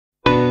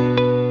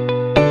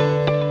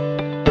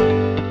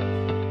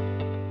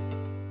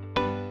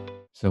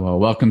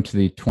Welcome to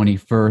the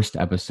 21st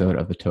episode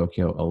of the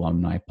Tokyo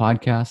Alumni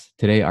Podcast.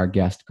 Today, our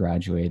guest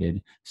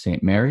graduated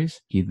St.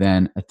 Mary's. He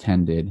then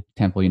attended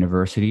Temple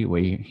University,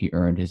 where he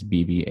earned his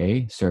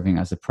BBA, serving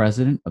as the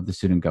president of the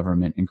student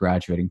government and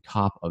graduating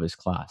top of his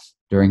class.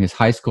 During his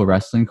high school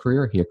wrestling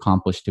career, he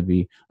accomplished to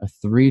be a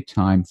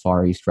 3-time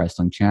Far East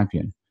wrestling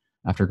champion.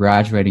 After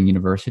graduating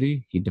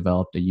university, he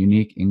developed a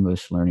unique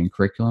English learning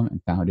curriculum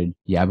and founded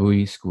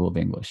Yabui School of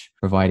English,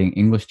 providing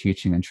English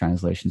teaching and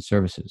translation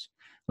services.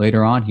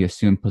 Later on, he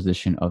assumed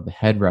position of the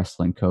head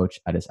wrestling coach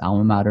at his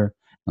alma mater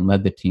and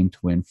led the team to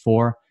win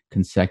 4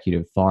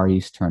 consecutive Far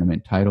East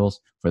tournament titles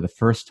for the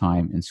first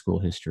time in school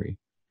history.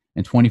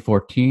 In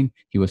 2014,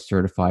 he was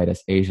certified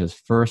as Asia's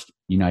first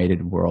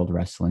United World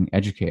Wrestling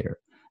Educator.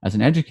 As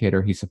an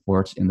educator, he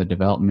supports in the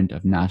development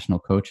of national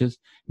coaches,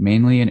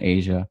 mainly in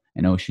Asia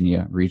and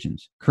Oceania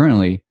regions.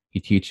 Currently,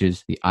 he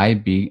teaches the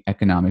IB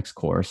Economics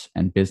course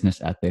and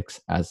Business Ethics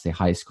as the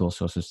high school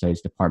social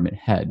studies department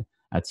head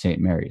at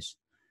St. Mary's.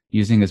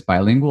 Using his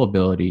bilingual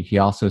ability, he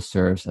also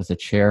serves as the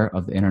chair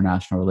of the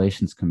International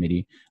Relations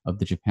Committee of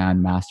the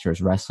Japan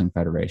Masters Wrestling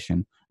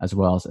Federation, as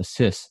well as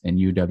assists in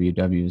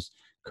UWW's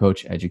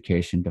coach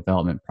education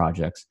development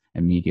projects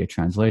and media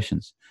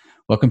translations.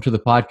 Welcome to the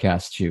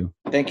podcast, Shu.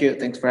 Thank you.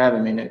 Thanks for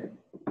having me, Nick.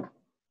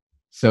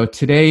 So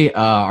today,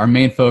 our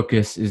main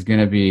focus is going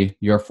to be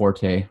your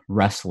forte,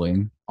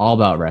 wrestling, all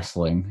about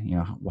wrestling,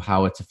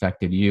 how it's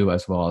affected you,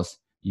 as well as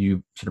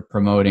you sort of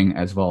promoting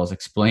as well as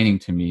explaining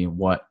to me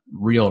what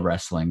real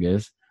wrestling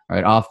is. All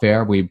right, off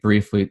air, we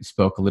briefly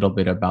spoke a little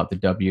bit about the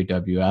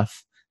WWF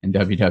and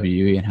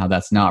WWE and how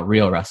that's not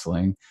real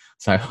wrestling.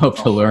 So I hope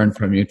to learn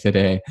from you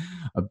today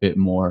a bit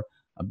more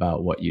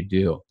about what you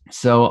do.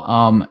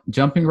 So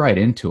jumping right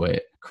into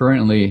it,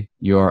 currently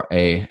you're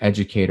a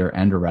educator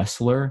and a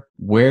wrestler.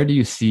 Where do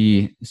you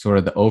see sort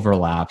of the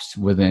overlaps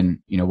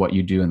within, what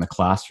you do in the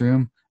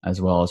classroom as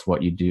well as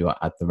what you do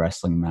at the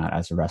wrestling mat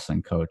as a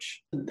wrestling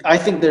coach? I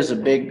think there's a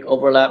big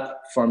overlap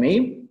for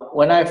me.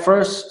 When I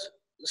first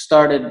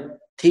started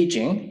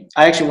teaching,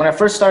 I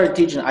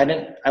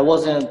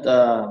wasn't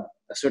a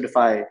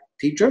certified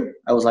teacher.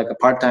 I was like a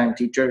part-time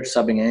teacher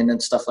subbing in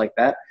and stuff like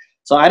that.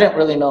 So I didn't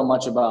really know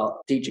much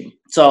about teaching.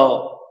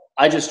 So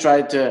I just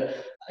tried to,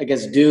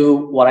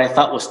 do what I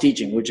thought was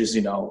teaching, which is,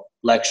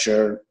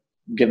 lecture,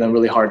 give them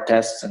really hard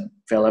tests and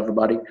fail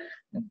everybody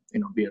and,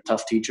 be a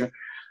tough teacher.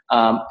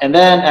 And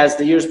then as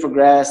the years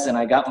progressed and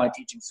I got my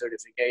teaching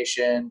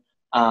certification,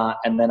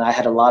 and then I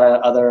had a lot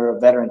of other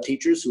veteran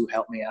teachers who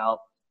helped me out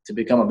to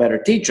become a better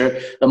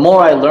teacher, the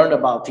more I learned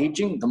about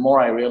teaching, the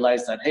more I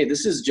realized that, hey,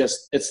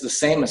 it's the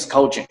same as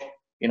coaching,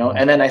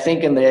 And then I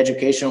think in the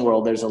education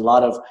world, there's a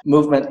lot of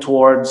movement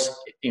towards,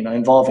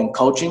 involving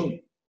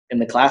coaching in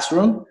the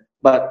classroom,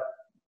 but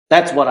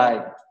that's what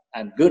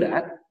I'm good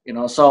at,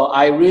 So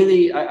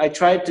I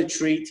tried to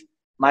treat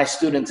my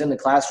students in the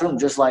classroom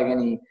just like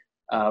any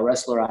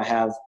wrestler I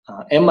have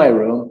in my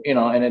room,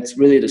 and it's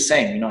really the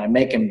same. I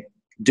make them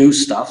do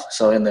stuff.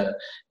 So in the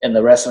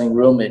wrestling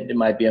room, it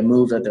might be a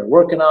move that they're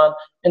working on.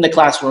 In the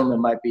classroom, it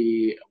might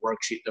be a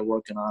worksheet they're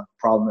working on, a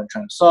problem they're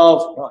trying to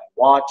solve. I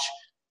watch,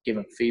 give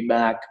them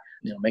feedback,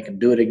 make them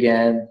do it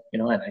again,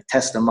 and I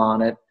test them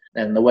on it.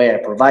 And the way I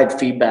provide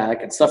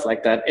feedback and stuff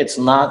like that, it's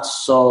not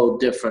so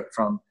different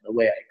from the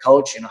way I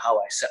coach, how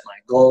I set my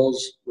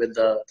goals with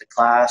the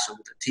class or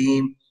with the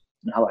team,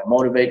 how I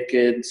motivate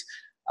kids.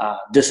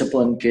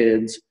 Discipline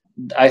kids.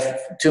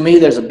 To me,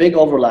 there's a big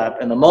overlap.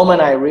 And the moment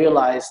I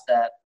realized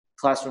that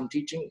classroom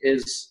teaching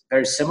is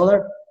very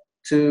similar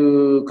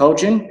to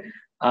coaching,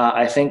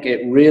 I think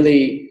it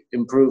really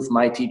improved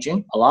my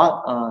teaching a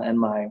lot. And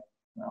my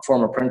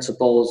former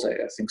principals, I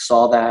think,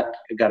 saw that.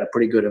 I got a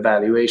pretty good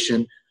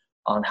evaluation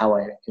on how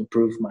I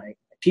improved my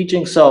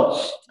teaching. So,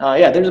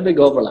 there's a big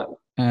overlap.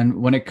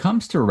 And when it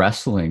comes to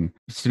wrestling,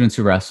 students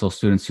who wrestle,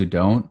 students who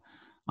don't,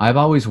 I've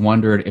always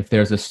wondered if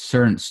there's a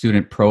certain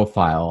student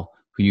profile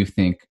who you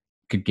think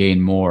could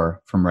gain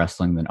more from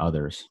wrestling than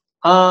others.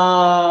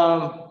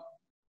 No.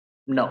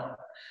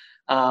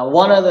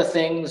 One of the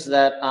things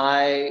that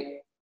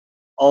I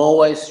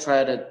always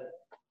try to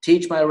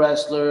teach my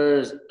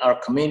wrestlers, our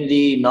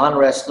community,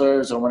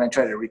 non-wrestlers, or when I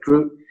try to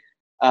recruit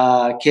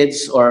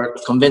kids or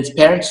convince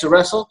parents to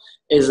wrestle,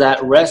 is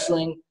that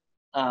wrestling,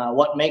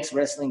 what makes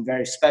wrestling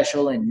very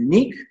special and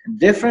unique and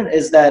different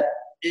is that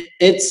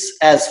it's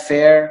as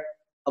fair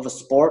of a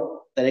sport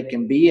that it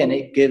can be, and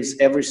it gives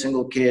every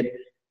single kid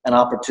an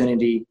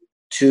opportunity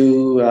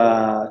to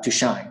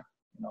shine.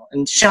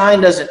 And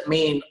shine doesn't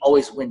mean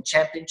always win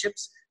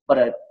championships, but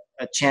a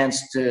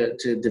chance to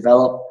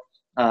develop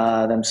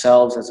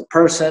themselves as a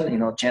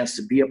person, a chance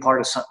to be a part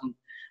of something.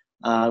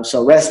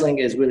 So wrestling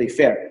is really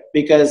fair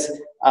because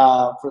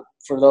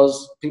for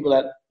those people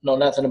that know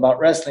nothing about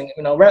wrestling,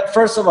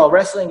 first of all,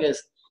 wrestling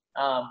is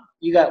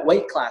you got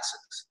weight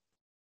classes,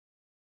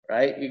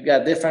 right? You've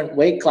got different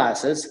weight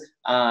classes.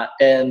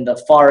 In the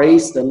Far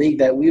East, the league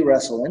that we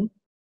wrestle in,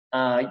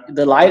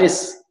 the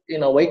lightest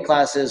weight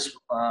class is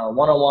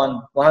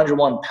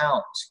 101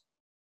 pounds.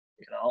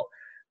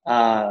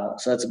 So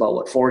that's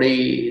about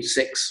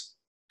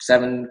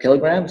 7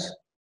 kilograms.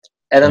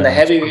 And then the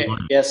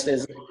heaviest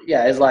is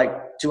like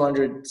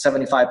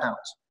 275 pounds.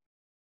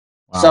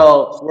 Wow.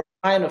 So we're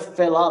trying to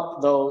fill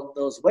up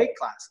those weight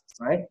classes,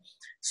 right?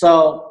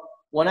 So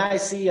when I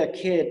see a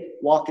kid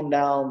walking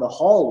down the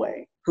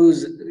hallway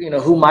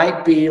who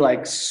might be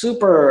like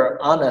super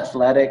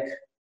unathletic,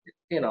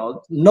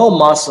 no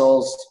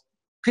muscles,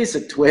 piece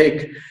of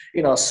twig,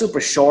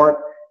 super short,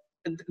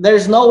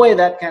 there's no way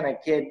that kind of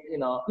kid,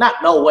 not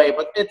no way,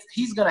 but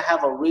he's going to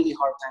have a really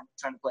hard time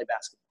trying to play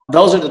basketball.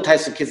 Those are the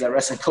types of kids that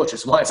wrestling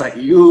coaches want. It's like,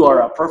 you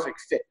are a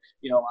perfect fit.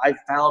 I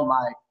found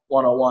my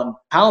 101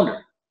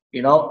 pounder,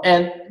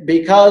 and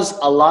because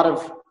a lot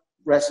of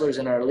wrestlers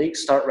in our league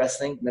start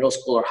wrestling middle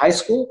school or high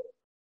school,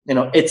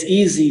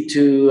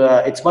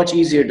 it's much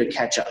easier to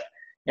catch up.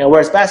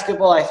 Whereas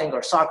basketball, I think,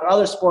 or soccer,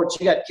 other sports,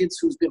 you got kids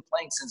who's been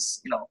playing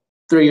since,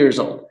 3 years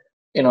old.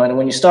 And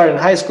when you start in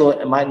high school,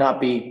 it might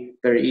not be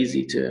very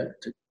easy to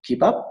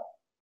keep up.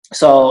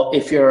 So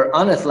if you're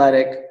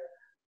unathletic,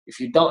 if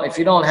you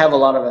don't have a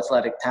lot of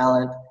athletic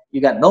talent,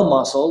 you got no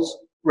muscles,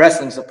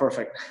 wrestling's a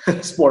perfect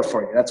sport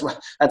for you.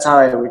 That's how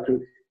I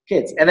recruit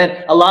kids. And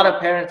then a lot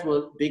of parents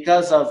will,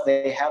 because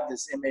they have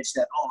this image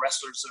that,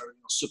 wrestlers are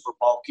super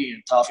bulky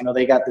and tough.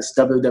 They got this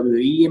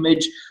WWE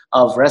image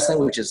of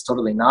wrestling, which is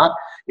totally not.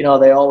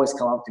 They always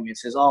come up to me and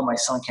says, "Oh, my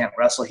son can't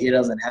wrestle. He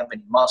doesn't have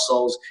any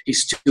muscles.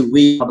 He's too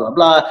weak, blah, blah,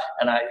 blah."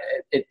 And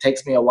it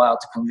takes me a while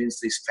to convince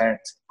these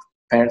parents.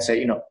 Parents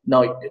say,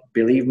 "No,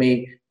 believe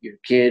me, your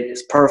kid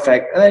is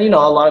perfect." And then,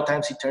 a lot of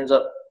times he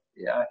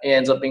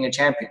ends up being a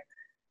champion,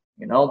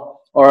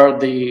 or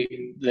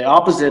the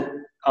opposite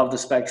of the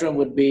spectrum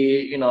would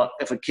be,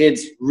 if a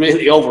kid's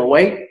really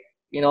overweight,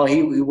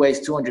 he weighs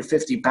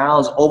 250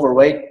 pounds,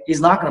 overweight, he's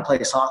not going to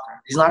play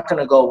soccer. He's not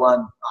going to go run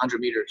 100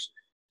 meters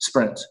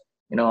sprints,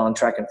 on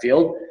track and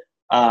field.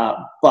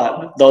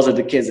 But those are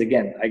the kids,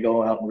 again, I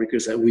go out and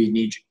recruit that we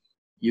need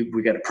you.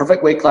 We got a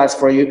perfect weight class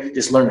for you.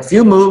 Just learn a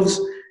few moves,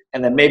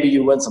 and then maybe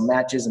you win some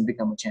matches and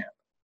become a champ.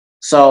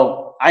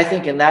 So I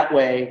think in that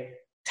way,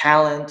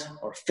 talent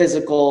or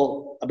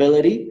physical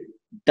ability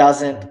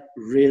doesn't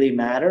really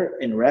matter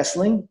in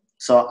wrestling.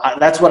 So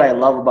that's what I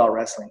love about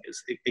wrestling,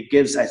 is it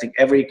gives, I think,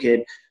 every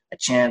kid a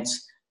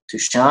chance to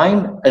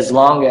shine as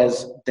long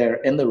as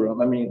they're in the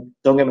room. I mean,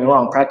 don't get me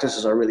wrong,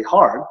 practices are really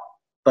hard,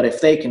 but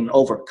if they can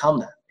overcome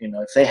that,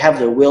 if they have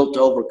the will to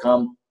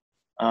overcome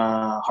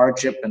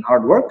hardship and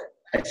hard work,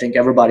 I think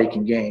everybody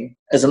can gain.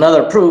 As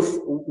another proof,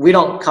 we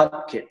don't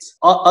cut kids.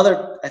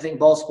 I think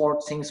ball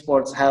sports, team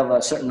sports have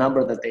a certain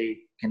number that they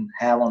can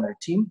have on their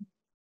team,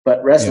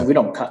 but wrestling, we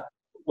don't cut.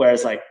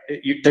 Whereas,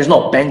 there's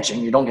no benching.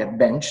 You don't get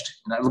benched.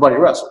 Everybody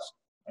wrestles,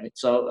 right?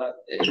 So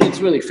it's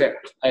really fair,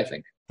 I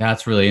think.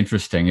 That's really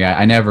interesting. Yeah,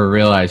 I never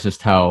realized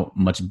just how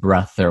much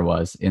breadth there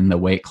was in the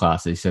weight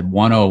classes. You said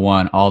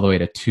 101 all the way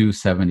to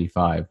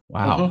 275.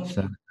 Wow. Mm-hmm.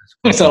 So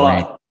it's a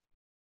lot.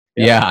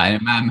 Yeah, I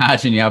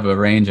imagine you have a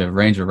range of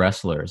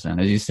wrestlers, and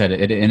as you said,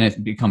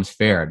 it becomes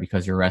fair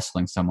because you're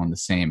wrestling someone the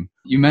same.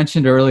 You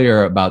mentioned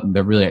earlier about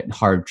the really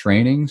hard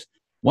trainings.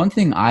 One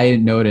thing I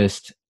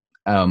noticed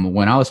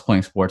when I was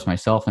playing sports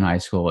myself in high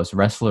school is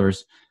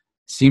wrestlers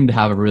seemed to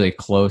have a really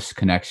close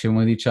connection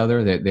with each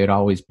other. They'd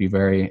always be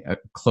a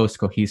close,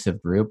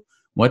 cohesive group.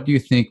 What do you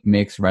think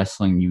makes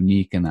wrestling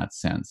unique in that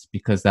sense?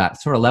 Because that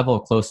sort of level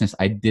of closeness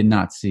I did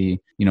not see,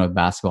 with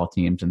basketball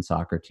teams and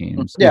soccer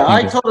teams. Yeah,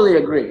 I totally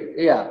agree.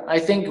 Yeah, I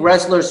think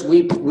wrestlers,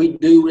 we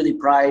do really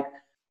pride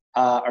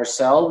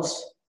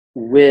ourselves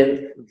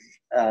with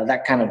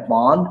that kind of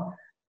bond.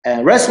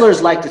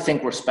 Wrestlers like to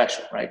think we're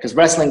special, right? Because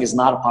wrestling is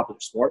not a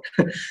popular sport.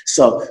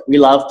 So we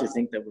love to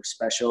think that we're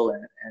special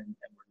and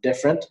we're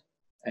different.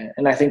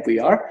 And I think we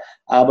are.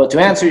 But to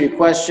answer your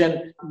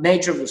question,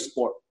 nature of the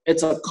sport,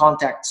 it's a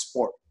contact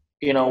sport.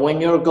 When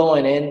you're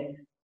going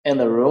in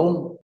the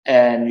room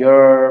and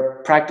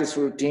your practice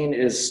routine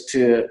is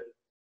to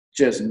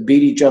just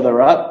beat each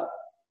other up,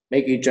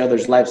 make each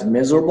other's lives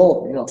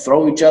miserable,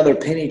 throw each other,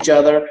 pin each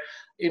other,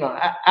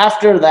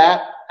 after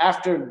that,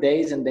 after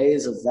days and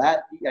days of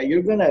that,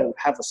 you're going to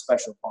have a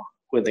special bond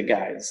with the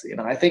guys.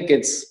 I think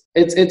it's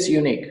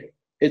unique.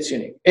 It's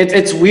unique.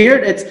 It's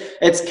weird.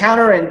 It's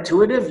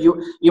counterintuitive.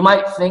 You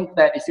might think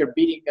that if you're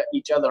beating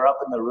each other up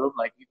in the room,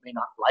 you may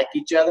not like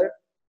each other.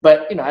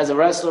 But as a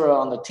wrestler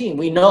on the team,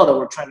 we know that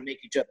we're trying to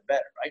make each other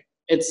better, right?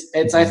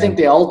 It's I think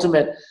the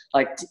ultimate.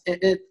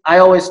 I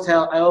always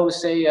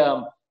say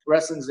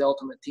wrestling's the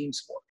ultimate team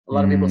sport. A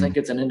lot of people think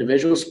it's an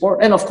individual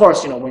sport, and of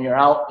course, when you're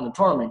out in the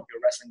tournament,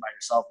 you're wrestling by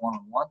yourself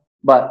one-on-one.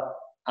 But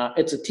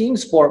it's a team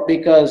sport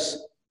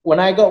because when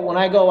I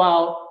go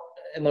out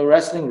in the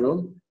wrestling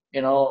room,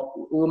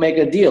 we'll make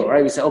a deal,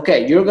 right? We say,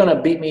 okay, you're going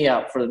to beat me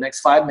up for the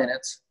next 5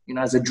 minutes,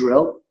 as a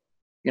drill.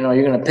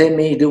 You're going to pin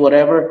me, do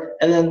whatever.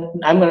 And then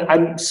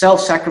I'm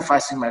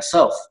self-sacrificing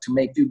myself to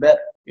make you better.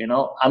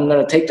 I'm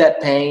going to take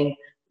that pain,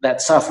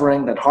 that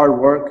suffering, that hard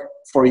work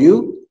for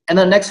you. And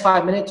the next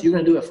 5 minutes, you're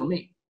going to do it for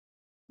me.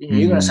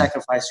 You're going to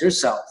sacrifice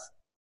yourself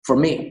for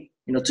me,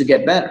 to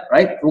get better,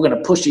 right? We're going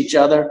to push each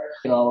other.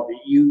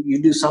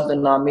 You do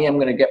something on me, I'm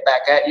going to get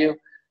back at you.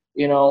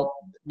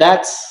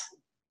 That's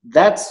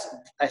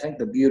I think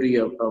the beauty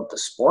of the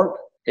sport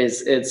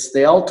it's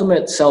the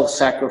ultimate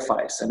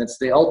self-sacrifice, and it's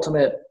the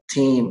ultimate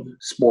team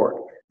sport.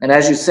 And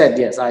as you said,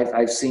 yes,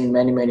 I've seen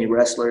many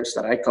wrestlers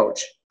that I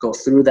coach go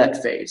through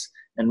that phase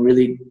and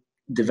really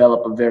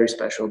develop a very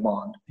special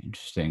bond.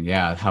 Interesting.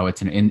 Yeah, how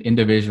it's an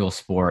individual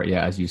sport.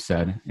 Yeah, as you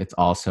said, it's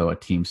also a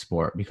team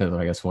sport because of,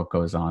 I guess, what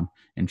goes on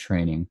in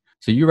training.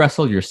 So you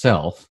wrestled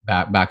yourself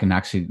back in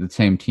actually the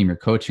same team you're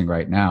coaching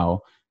right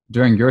now.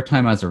 During your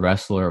time as a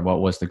wrestler,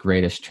 what was the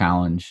greatest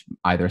challenge,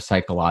 either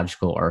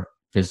psychological or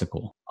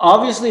physical?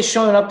 Obviously,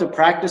 showing up to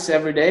practice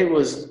every day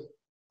was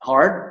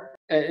hard.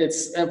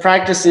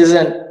 Practice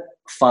isn't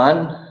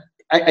fun.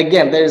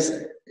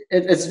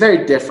 It's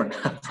very different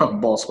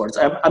from ball sports.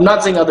 I'm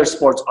not saying other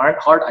sports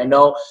aren't hard. I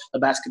know the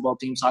basketball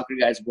team, soccer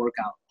guys work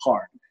out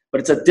hard,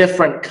 but it's a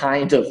different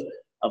kind of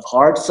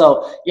hard.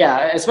 So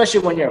yeah, especially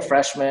when you're a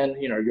freshman,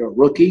 you're a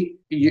rookie,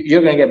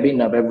 you're going to get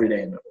beaten up every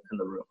day in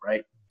the room,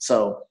 right?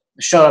 So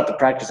showing up to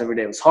practice every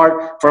day was hard.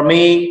 For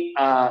me,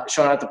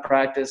 showing up to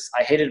practice,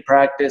 I hated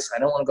practice. I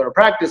don't want to go to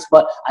practice,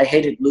 but I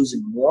hated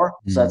losing more.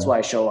 So that's why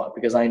I show up,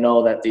 because I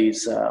know that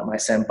these my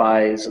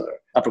senpais or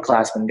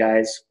upperclassmen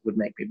guys would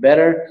make me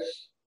better.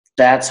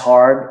 That's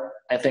hard.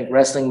 I think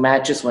wrestling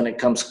matches, when it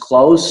comes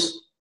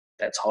close,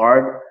 that's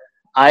hard.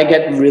 I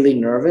get really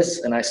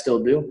nervous, and I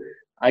still do.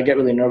 I get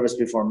really nervous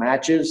before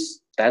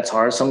matches. That's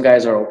hard. Some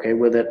guys are okay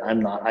with it.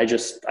 I'm not. I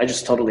just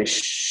totally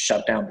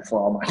shut down before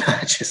all my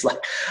matches. Like,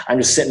 I'm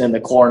just sitting in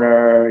the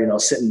corner,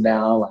 sitting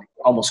down, like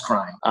almost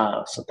crying.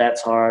 So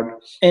that's hard.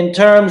 In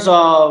terms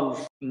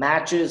of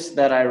matches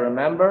that I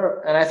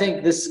remember, and I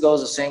think this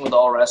goes the same with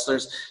all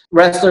wrestlers.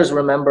 Wrestlers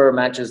remember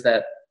matches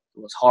that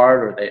was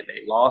hard or they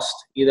lost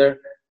either.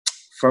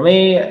 For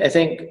me, I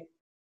think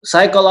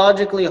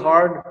psychologically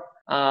hard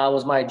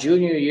was my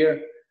junior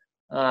year.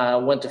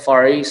 Went to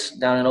Far East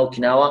down in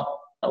Okinawa.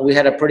 We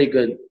had a pretty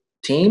good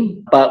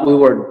team, but we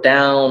were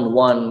down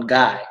one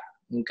guy.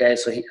 Okay,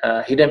 so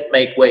he didn't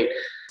make weight.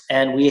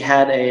 And we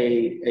had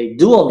a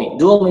dual meet.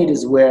 Dual meet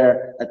is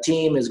where a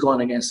team is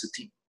going against a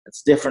team.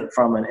 It's different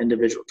from an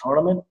individual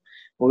tournament.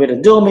 When we had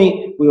a dual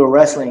meet, we were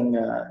wrestling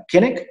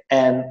Kinnick,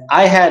 and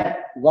I had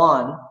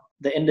won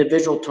the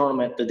individual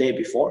tournament the day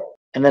before.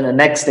 And then the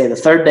next day, the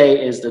third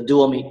day, is the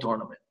dual meet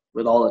tournament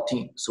with all the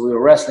teams. So we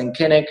were wrestling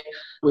Kinnick.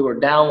 We were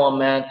down one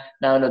man.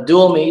 Now in a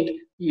dual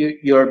meet,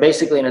 you're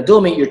basically in a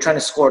dual meet, you're trying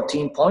to score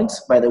team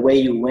points by the way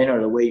you win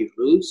or the way you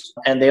lose.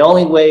 And the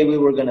only way we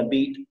were going to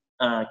beat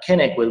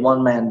Kinnick with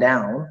one man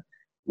down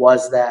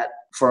was that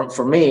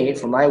for me,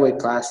 for my weight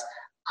class,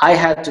 I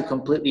had to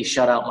completely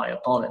shut out my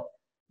opponent,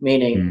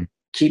 meaning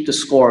keep the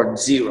score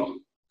 0.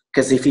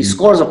 Because if he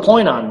scores a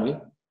point on me,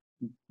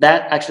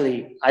 that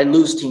actually, I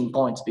lose team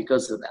points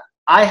because of that.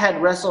 I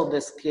had wrestled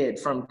this kid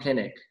from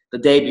Kinnick the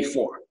day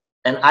before,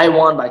 and I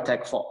won by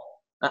tech fall.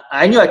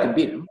 I knew I could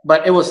beat him,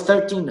 but it was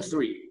 13-3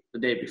 the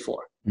day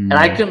before. And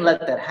I couldn't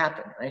let that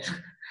happen, right?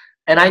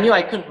 And I knew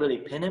I couldn't really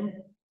pin him.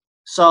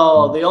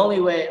 So the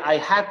only way, I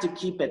had to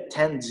keep it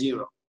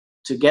 10-0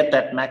 to get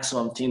that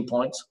maximum team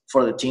points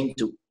for the team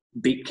to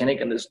beat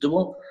Kinnick in this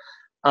duel.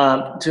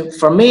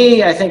 For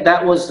me, I think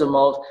I was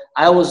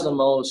the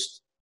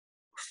most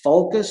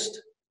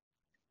focused,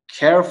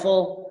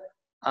 careful,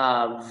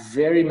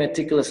 very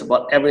meticulous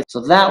about everything.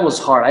 So that was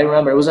hard. I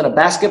remember it was in a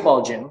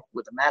basketball gym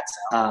with the mats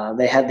out.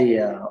 They had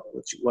the,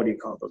 what do you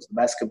call those? The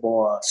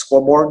basketball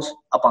scoreboards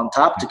up on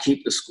top to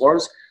keep the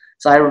scores.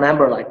 So I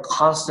remember like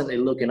constantly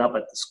looking up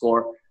at the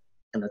score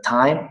and the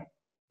time.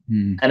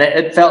 And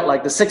it felt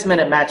like the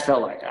 6-minute match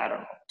felt like, I don't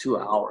know, 2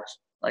 hours.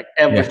 Like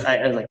I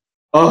was like,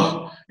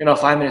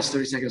 5 minutes,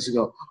 30 seconds to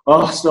go.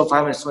 Oh, still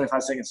 5 minutes,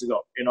 25 seconds to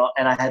go,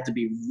 and I had to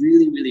be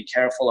really, really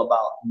careful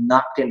about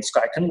not getting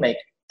scored. I couldn't make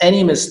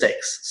any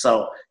mistakes.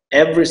 So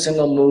every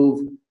single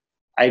move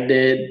I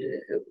did,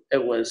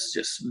 it was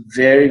just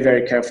very,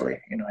 very carefully.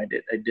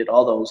 I did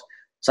all those.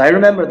 So I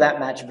remember that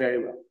match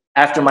very well.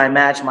 After my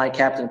match, my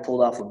captain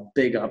pulled off a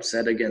big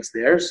upset against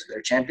their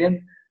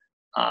champion.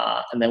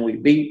 And then we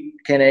beat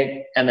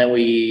Kinnick, and then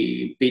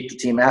we beat the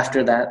team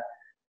after that.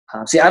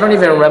 I don't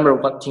even remember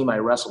what team I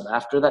wrestled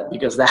after that,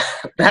 because that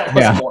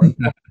was more.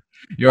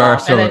 You are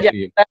so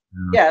lucky.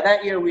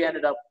 That year we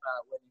ended up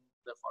winning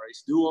the Far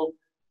East duel.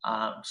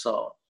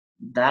 So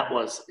that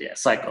was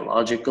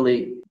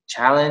psychologically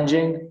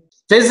challenging.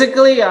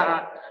 Physically,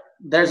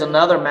 there's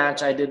another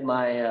match I did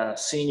my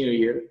senior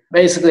year.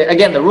 Basically,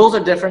 again, the rules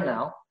are different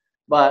now,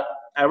 but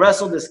I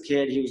wrestled this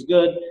kid. He was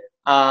good.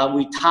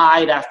 We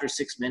tied after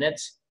 6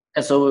 minutes,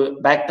 and so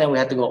back then we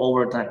had to go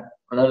overtime,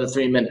 another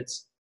 3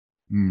 minutes.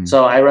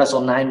 So I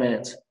wrestled 9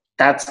 minutes.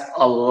 That's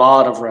a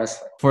lot of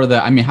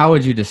wrestling. How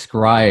would you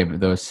describe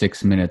those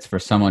 6 minutes for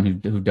someone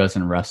who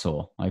doesn't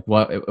wrestle? Like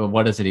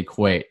what does it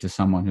equate to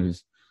someone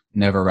who's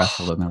never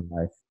wrestled in their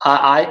life?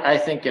 I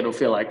think it'll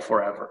feel like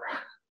forever,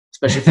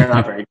 especially if you're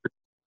not very good.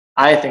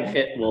 I think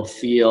it will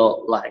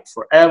feel like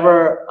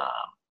forever.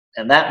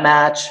 And that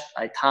match,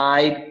 I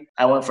tied.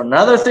 I went for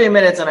another 3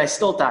 minutes, and I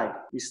still tied.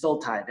 We still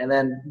tied. And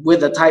then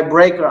with the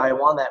tiebreaker, I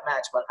won that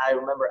match. But I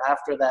remember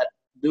after that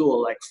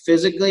duel, like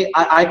physically,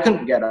 I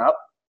couldn't get up.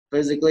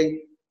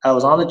 Physically, I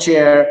was on the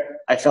chair.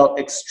 I felt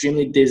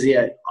extremely dizzy.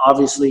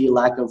 Obviously,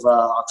 lack of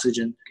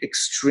oxygen,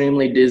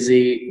 extremely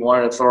dizzy,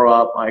 wanted to throw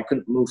up. I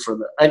couldn't move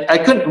I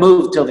couldn't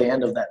move till the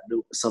end of that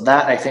loop. So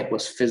that I think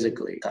was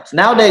physically tough.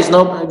 Nowadays,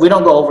 we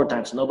don't go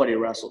overtime, so nobody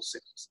wrestles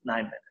 9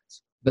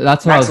 minutes.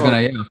 That's what maximum. I was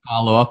going to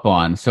follow up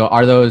on. So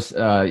are those,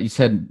 you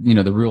said,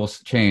 the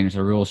rules change.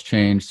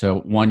 So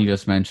one you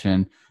just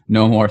mentioned,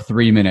 no more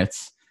 3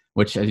 minutes,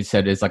 which as you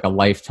said is like a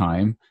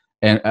lifetime.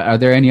 And are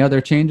there any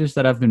other changes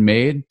that have been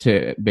made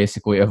to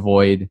basically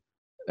avoid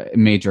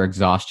major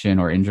exhaustion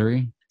or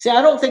injury? See,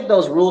 I don't think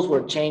those rules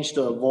were changed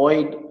to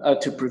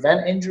to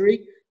prevent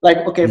injury. Like,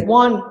 okay,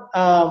 one,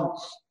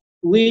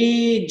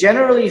 we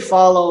generally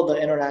follow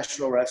the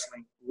international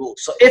wrestling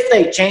rules. So if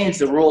they change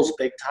the rules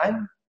big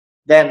time,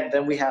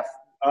 then we have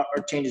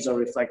our changes are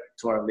reflected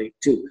to our league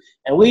too.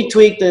 And we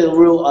tweak the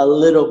rule a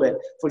little bit.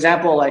 For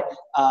example, like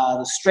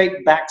the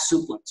straight back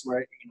suplex,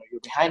 where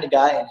you're behind a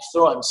guy and you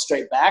throw him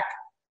straight back.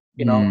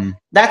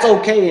 That's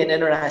okay in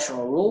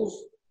international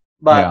rules,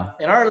 but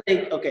in our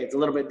league, okay, it's a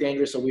little bit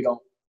dangerous, so we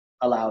don't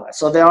allow that.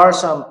 So there are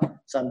some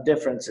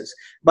differences,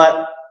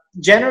 but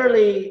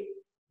generally,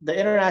 the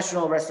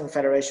International Wrestling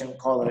Federation,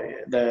 called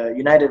the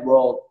United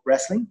World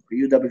Wrestling, or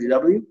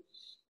UWW,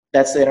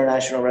 that's the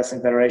International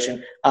Wrestling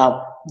Federation.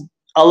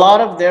 A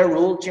lot of their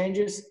rule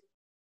changes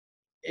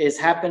is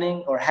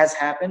happening or has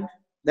happened.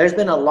 There's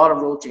been a lot of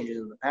rule changes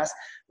in the past.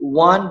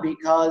 One,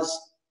 because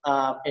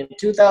in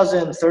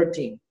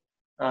 2013,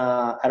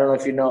 I don't know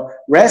if you know,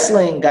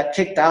 wrestling got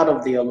kicked out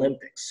of the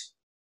Olympics.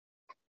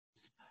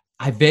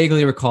 I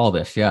vaguely recall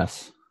this,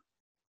 yes.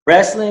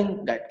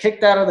 Wrestling got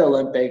kicked out of the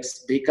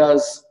Olympics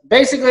because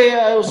basically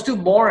it was too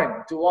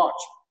boring to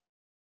watch,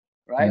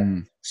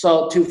 right?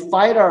 So to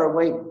fight our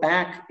way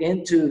back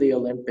into the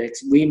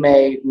Olympics,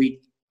 we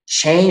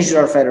changed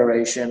our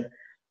federation,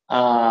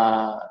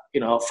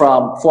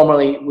 from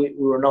formerly we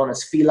were known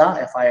as FILA,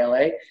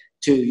 F-I-L-A,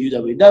 to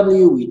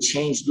UWW. We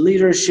changed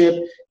leadership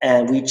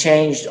and we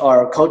changed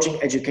our coaching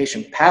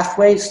education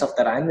pathway, stuff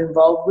that I'm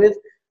involved with.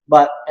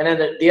 And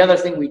then the other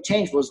thing we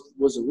changed was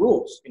the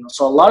rules.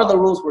 So a lot of the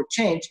rules were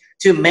changed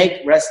to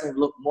make wrestling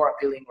look more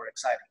appealing or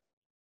exciting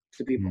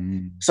to people.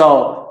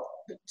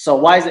 So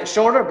why is it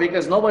shorter?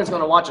 Because nobody's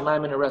going to watch a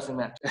 9-minute wrestling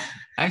match.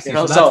 I see.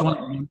 So that's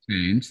one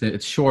change.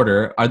 It's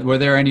shorter. Were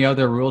there any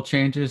other rule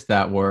changes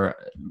that were,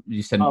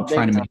 you said,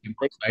 trying to make it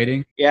more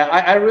exciting? Yeah,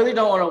 I really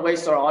don't want to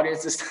waste our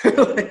audience's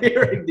time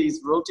hearing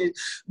these rule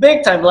changes.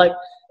 Big time. Like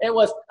it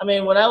was,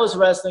 when I was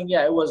wrestling,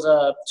 it was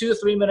 2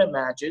 3-minute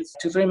matches.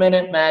 2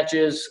 3-minute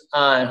matches,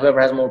 and whoever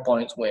has more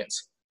points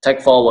wins.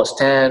 Tech fall was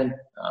 10,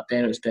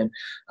 pin was pin.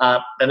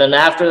 And then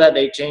after that,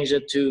 they changed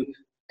it to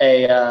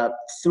a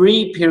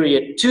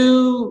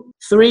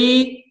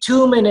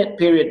 3-2-minute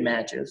period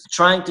matches,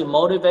 trying to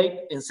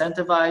motivate,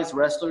 incentivize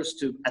wrestlers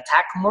to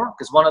attack more,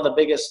 because one of the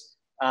biggest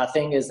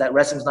thing is that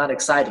wrestling's not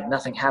exciting.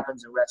 Nothing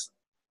happens in wrestling.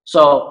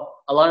 So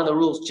a lot of the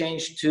rules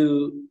changed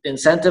to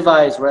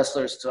incentivize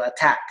wrestlers to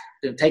attack,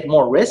 to take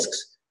more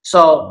risks.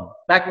 So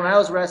back when I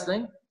was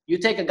wrestling, you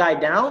take a guy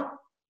down,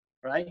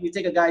 right? You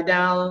take a guy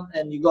down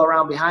and you go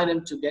around behind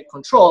him to get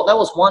control. That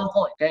was 1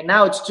 point. Okay,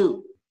 now it's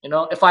 2.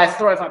 If I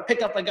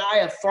pick up a guy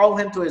and throw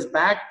him to his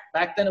back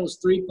then it was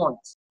 3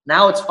 points.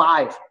 Now it's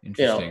 5.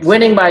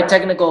 Winning by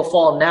technical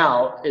fall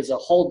now is a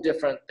whole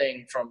different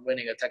thing from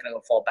winning a technical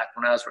fall back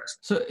when I was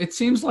wrestling. So it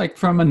seems like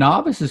from a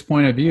novice's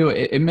point of view,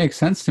 it makes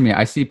sense to me.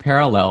 I see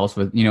parallels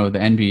with, the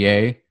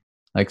NBA,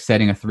 like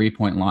setting a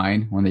 3-point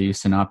line when there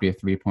used to not be a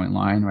 3-point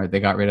line, right?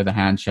 They got rid of the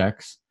hand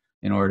checks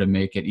in order to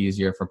make it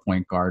easier for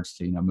point guards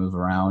to, move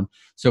around.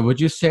 So would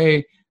you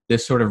say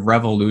this sort of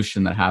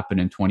revolution that happened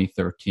in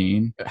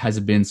 2013 has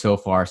been so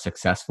far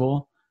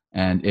successful?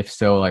 And if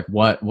so, like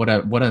what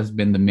has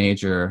been the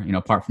major,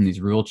 apart from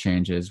these rule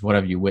changes, what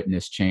have you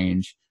witnessed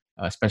change,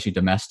 especially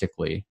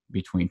domestically,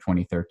 between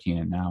 2013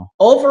 and now?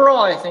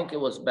 Overall, I think it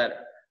was better.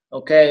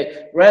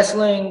 Okay,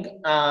 wrestling,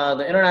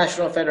 the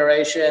International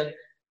Federation,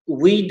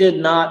 we did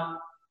not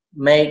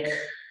make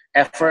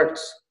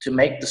efforts to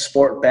make the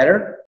sport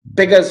better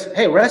because,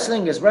 hey,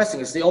 wrestling is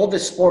wrestling. It's the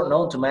oldest sport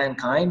known to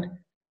mankind.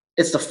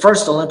 It's the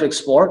first Olympic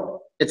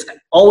sport. It's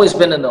always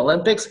been in the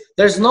Olympics.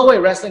 There's no way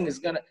wrestling is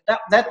going to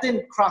 – that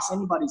didn't cross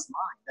anybody's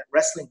mind that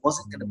wrestling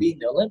wasn't going to be in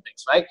the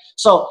Olympics, right?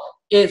 So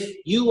if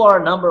you are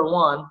number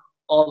one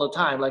all the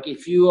time, like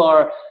if you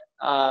are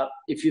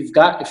if you've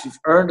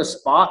earned a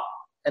spot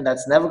and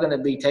that's never going to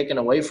be taken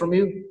away from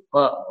you,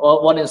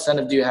 well, what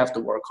incentive do you have to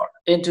work hard?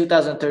 In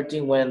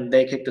 2013, when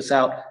they kicked us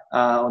out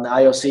on the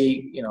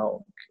IOC,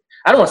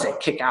 I don't want to say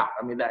kick out.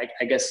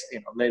 I guess,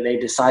 they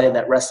decided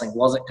that wrestling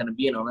wasn't going to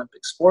be an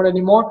Olympic sport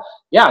anymore.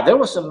 Yeah, there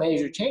were some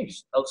major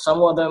changes.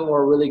 Some of them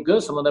were really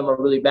good. Some of them were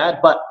really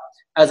bad. But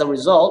as a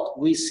result,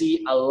 we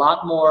see a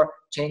lot more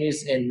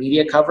changes in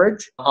media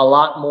coverage, a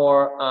lot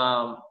more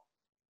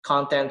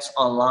contents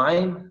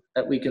online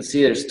that we can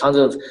see. There's tons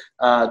of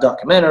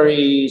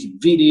documentaries,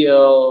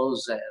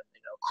 videos, and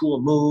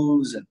cool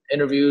moves and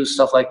interviews,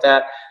 stuff like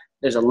that.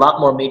 There's a lot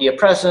more media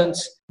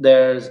presence.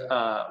 There's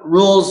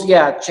rules,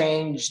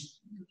 changed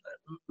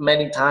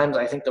many times.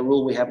 I think the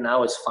rule we have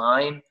now is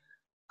fine.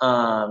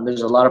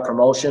 There's a lot of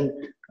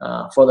promotion.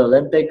 for the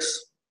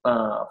Olympics.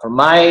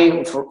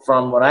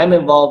 From what I'm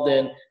involved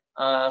in,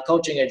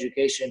 coaching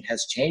education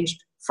has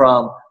changed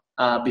from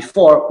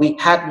before. We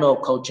had no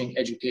coaching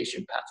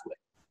education pathway.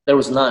 There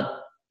was none.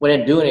 We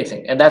didn't do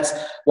anything. And that's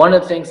one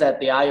of the things that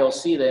the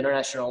IOC, the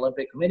International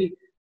Olympic Committee,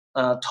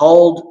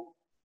 told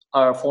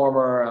our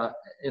former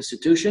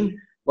institution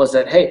was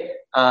that, hey,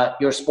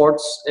 your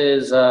sports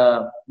is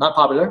not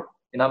popular.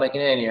 You're not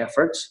making any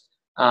efforts.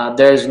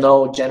 There's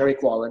no gender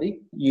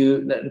equality.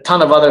 A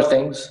ton of other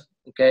things.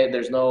 Okay,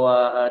 there's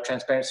no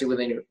transparency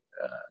within your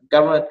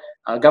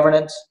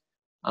governance.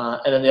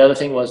 And then the other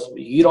thing was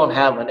you don't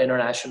have an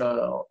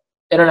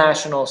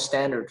international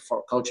standard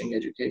for coaching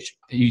education.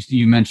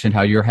 You mentioned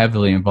how you're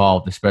heavily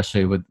involved,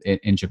 especially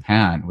in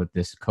Japan, with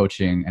this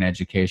coaching and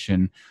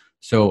education.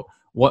 So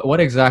what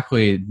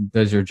exactly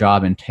does your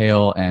job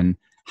entail, and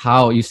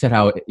how you said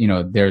how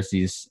there's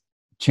these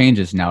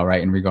changes now,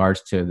 right, in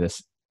regards to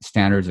this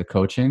standards of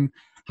coaching?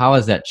 How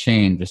has that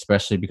changed,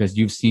 especially because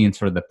you've seen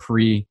sort of the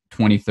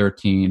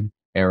pre-2013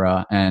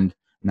 era, and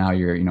now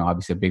you're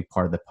obviously a big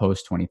part of the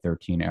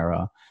post-2013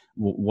 era.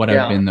 What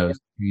have been those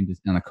changes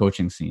in the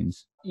coaching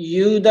scenes?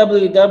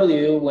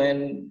 UWW,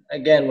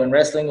 when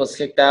wrestling was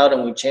kicked out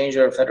and we changed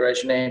our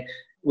federation name,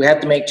 we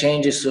had to make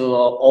changes to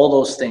all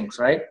those things,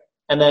 right?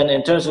 And then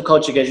in terms of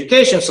coaching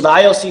education, so the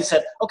IOC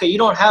said, okay, you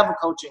don't have a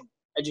coaching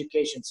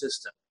education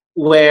system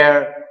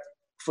where,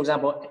 for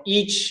example,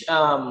 each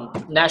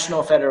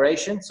national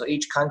federation, so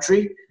each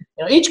country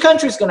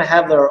is going to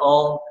have their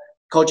own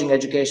coaching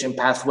education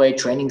pathway,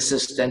 training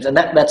systems, and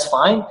that's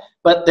fine.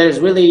 But there's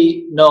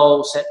really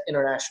no set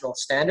international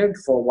standard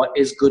for what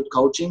is good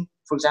coaching.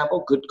 For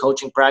example, good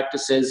coaching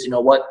practices,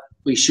 what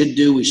we should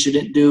do, we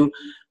shouldn't do.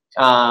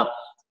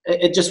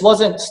 It just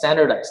wasn't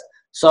standardized.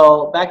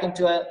 So back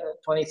into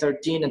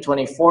 2013 and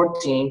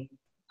 2014,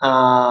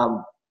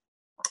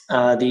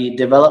 the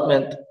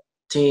development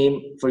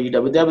team for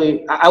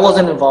UWW, I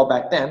wasn't involved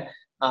back then.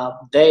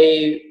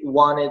 They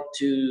wanted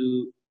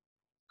to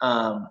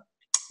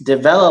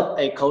develop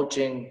a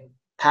coaching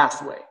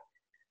pathway,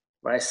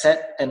 right?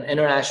 Set an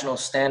international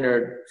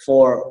standard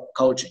for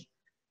coaching.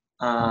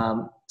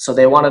 So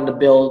they wanted to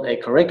build a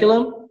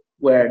curriculum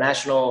where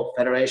national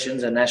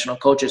federations and national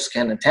coaches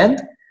can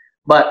attend,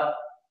 but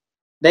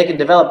they can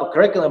develop a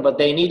curriculum, but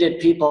they needed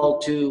people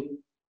to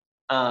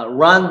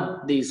run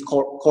these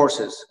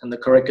courses in the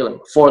curriculum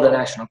for the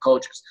national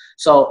coaches.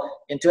 So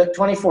in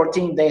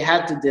 2014, they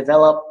had to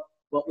develop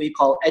what we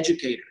call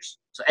educators.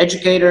 So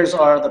educators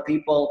are the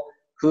people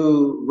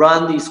who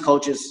run these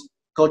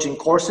coaching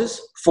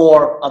courses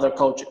for other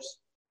coaches,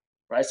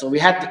 right? So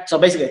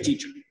basically a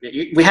teacher.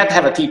 We had to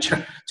have a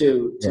teacher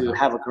to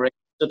have a curriculum.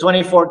 So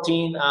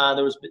 2014,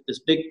 there was this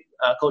big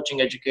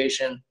coaching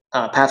education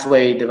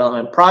pathway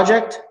development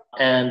project,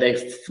 and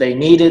they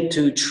needed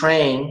to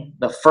train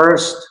the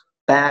first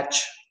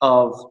batch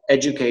of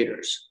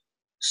educators.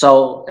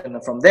 So,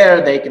 and from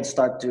there, they can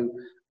start to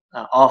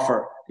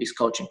offer these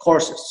coaching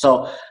courses.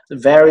 So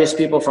various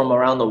people from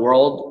around the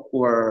world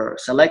were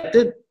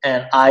selected,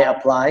 and I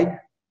applied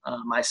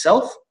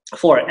myself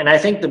for it. And I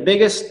think the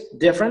biggest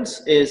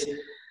difference is,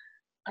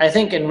 I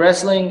think in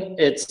wrestling,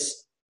 it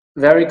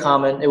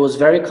was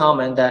very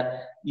common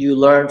that you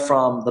learn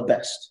from the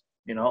best.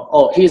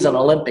 Oh, he's an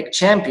Olympic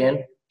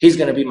champion, he's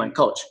going to be my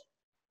coach.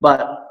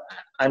 But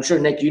I'm sure,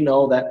 Nick,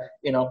 that,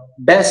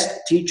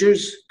 best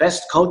teachers,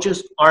 best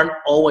coaches aren't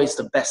always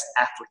the best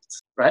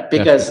athletes, right?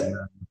 Because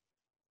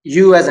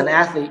you as an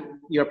athlete,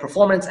 your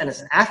performance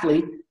as an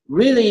athlete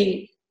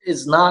really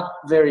is not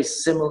very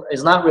similar,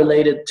 is not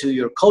related to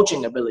your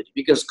coaching ability,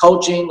 because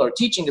coaching or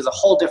teaching is a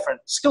whole different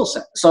skill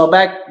set. So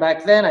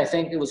back then, I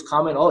think it was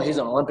common, oh, he's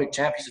an Olympic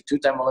champ, he's a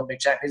two-time Olympic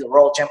champ, he's a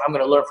world champ, I'm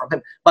going to learn from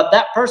him. But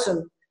that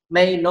person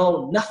may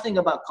know nothing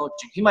about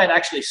coaching. He might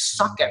actually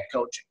suck at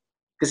coaching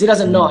because he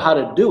doesn't know how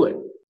to do it.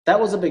 That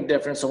was a big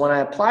difference. So when I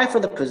applied for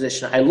the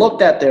position, I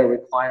looked at their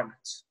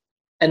requirements.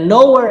 And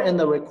nowhere in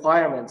the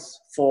requirements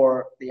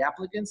for the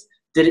applicants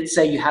did it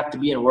say you have to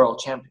be a world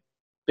champion,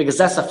 because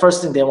that's the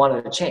first thing they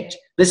wanted to change.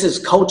 This is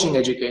coaching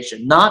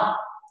education, not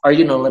are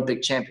you an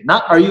Olympic champion,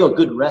 not are you a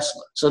good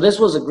wrestler. So this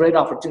was a great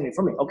opportunity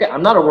for me. Okay,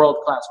 I'm not a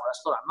world-class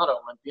wrestler, I'm not an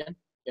Olympian,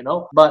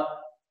 but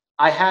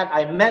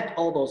I met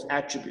all those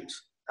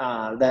attributes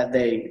that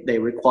they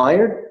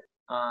required.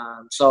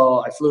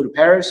 So I flew to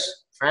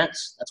Paris,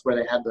 France. That's where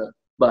they had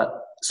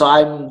so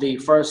I'm the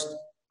first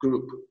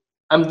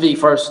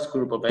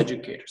group of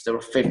educators. There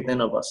were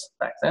 15 of us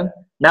back then.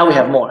 Now we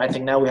have more. I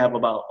think now we have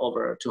about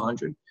over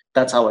 200.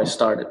 That's how I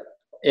started.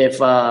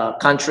 If a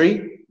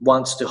country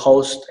wants to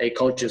host a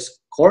coach's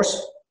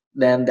course,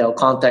 then they'll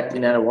contact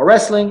United World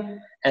Wrestling.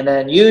 And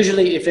then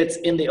usually if it's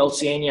in the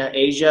Oceania,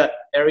 Asia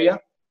area,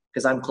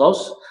 because I'm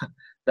close,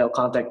 they'll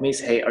contact me,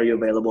 say, hey, are you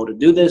available to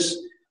do this?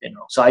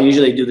 So I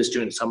usually do this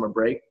during the summer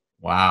break.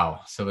 Wow.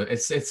 So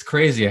it's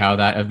crazy how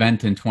that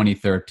event in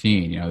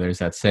 2013, there's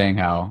that saying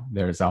how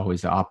there's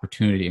always an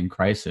opportunity in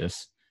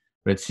crisis,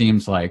 but it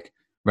seems like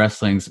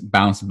wrestling's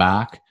bounced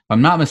back. If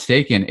I'm not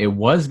mistaken, it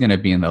was going to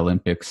be in the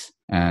Olympics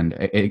and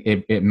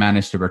it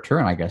managed to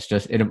return, I guess. So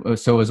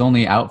it was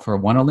only out for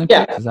one Yeah.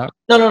 Olympics. Is that?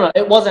 No,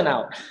 it wasn't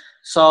out.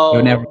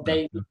 It never.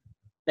 So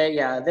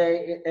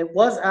it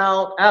was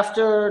out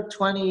after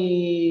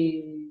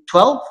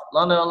 2012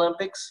 London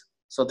Olympics,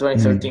 so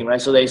 2013,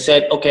 right? So they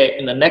said, okay,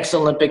 in the next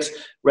Olympics,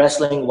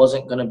 wrestling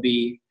wasn't going to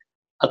be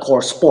a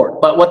core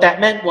sport. But what that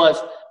meant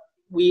was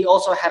we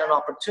also had an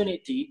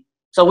opportunity.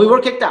 So we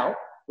were kicked out.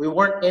 We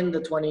weren't in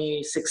the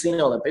 2016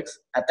 Olympics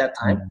at that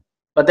time.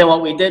 But then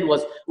what we did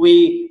was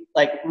we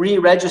like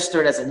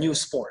re-registered as a new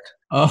sport.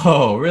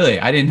 Oh, really?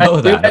 I didn't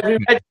know that. We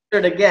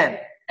registered again,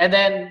 and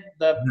then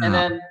the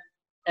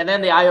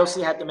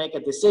IOC had to make a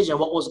decision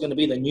what was going to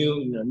be the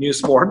new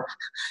sport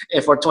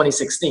for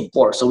 2016.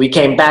 So we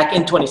came back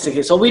in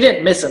 2016. So we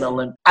didn't miss an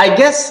Olympic. I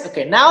guess,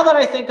 okay, now that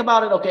I think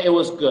about it, okay, it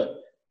was good.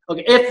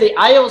 Okay, if the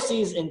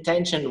IOC's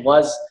intention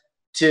was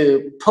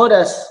to put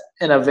us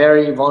in a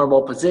very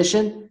vulnerable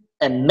position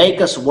and make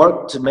us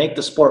work to make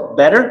the sport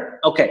better,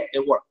 okay,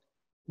 it worked.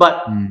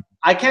 But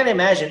I can't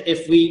imagine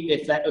if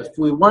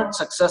we weren't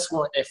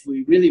successful, if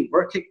we really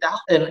were kicked out.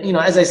 And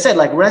as I said,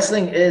 like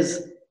wrestling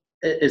is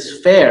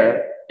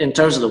fair in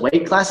terms of the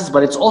weight classes,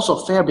 but it's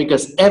also fair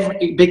because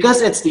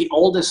it's the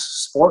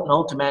oldest sport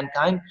known to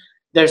mankind.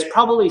 There's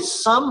probably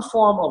some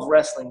form of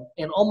wrestling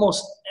in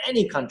almost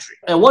any country.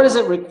 And what does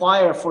it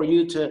require for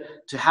you to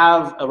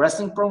have a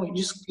wrestling program?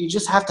 You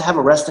just have to have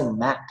a wrestling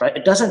mat, right?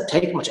 It doesn't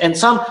take much. And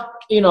some,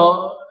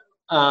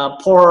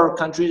 poorer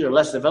countries or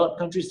less developed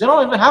countries, they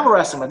don't even have a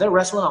wrestling mat. They're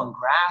wrestling on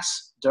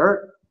grass,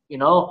 dirt.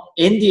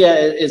 India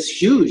is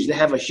huge. They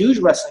have a huge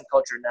wrestling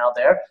culture now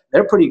there.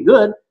 They're pretty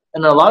good.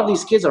 And a lot of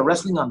these kids are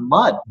wrestling on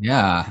mud.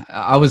 Yeah,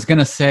 I was going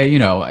to say,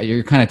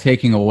 you're kind of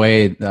taking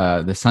away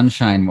the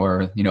sunshine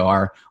or,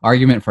 our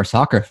argument for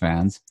soccer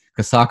fans,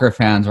 because soccer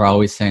fans are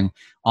always saying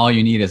all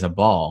you need is a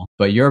ball.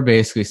 But you're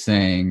basically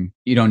saying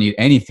you don't need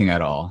anything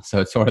at all.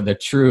 So it's sort of the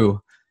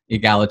true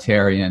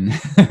egalitarian,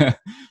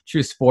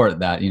 true sport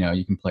that,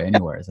 you can play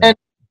anywhere. And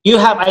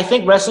I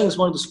think wrestling is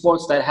one of the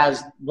sports that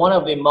has one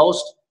of the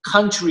most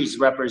countries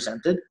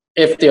represented.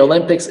 If the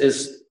Olympics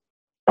is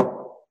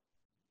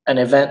an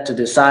event to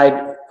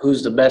decide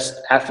who's the best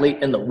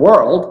athlete in the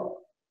world,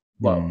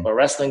 well,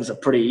 wrestling's a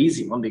pretty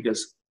easy one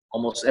because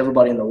almost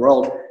everybody in the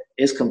world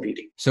is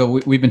competing.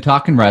 So we've been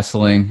talking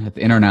wrestling at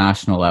the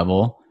international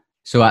level.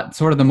 So at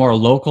sort of the more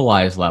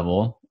localized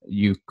level,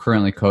 you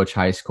currently coach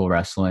high school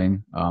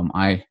wrestling.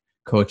 I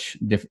coach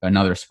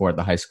another sport at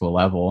the high school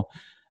level.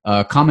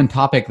 A common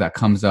topic that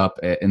comes up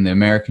in the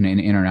American and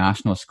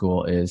international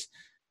school is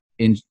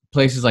in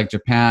places like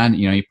Japan,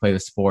 you play the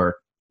sport,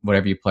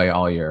 whatever you play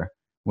all year.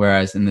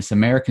 Whereas in this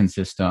American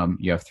system,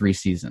 you have 3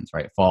 seasons,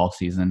 right? Fall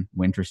season,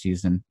 winter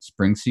season,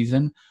 spring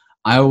season.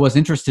 I was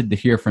interested to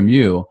hear from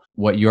you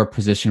what your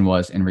position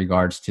was in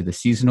regards to the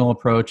seasonal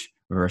approach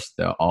versus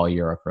the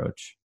all-year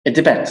approach. It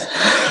depends.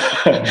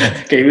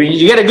 Okay, when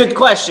you get a good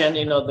question,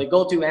 the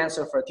go-to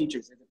answer for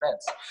teachers, it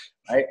depends,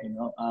 right?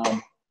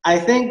 I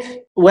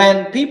think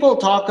when people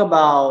talk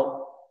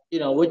about,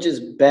 which is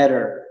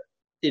better,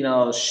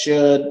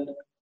 should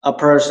a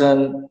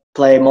person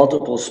play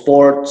multiple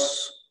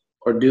sports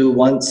or do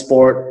one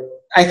sport?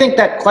 I think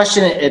that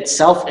question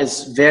itself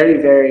is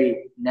very,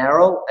 very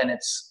narrow, and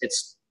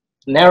it's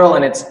narrow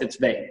and it's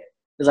vague.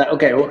 It's like,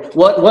 okay,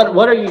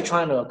 what are you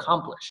trying to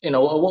accomplish?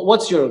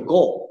 What's your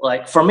goal?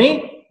 Like for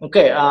me,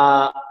 okay,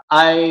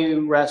 I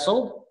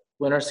wrestled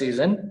winter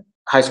season,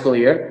 high school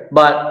year,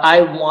 but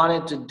I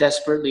wanted to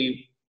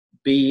desperately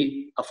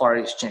be a Far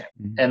East champ.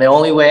 And the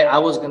only way I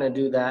was going to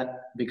do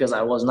that, because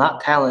I was not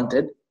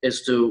talented,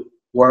 is to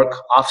work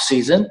off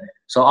season.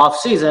 So off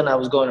season, I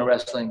was going to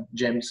wrestling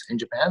gyms in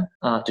Japan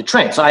to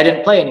train. So I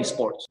didn't play any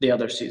sports the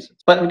other seasons,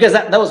 but because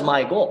that was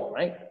my goal,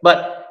 right?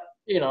 But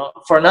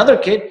for another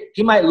kid,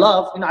 he might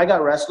love. I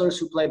got wrestlers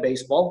who play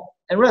baseball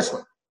and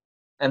wrestling,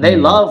 and they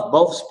love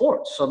both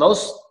sports. So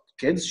those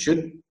kids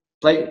should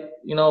play,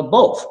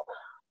 both.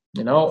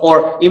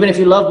 Or even if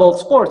you love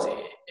both sports,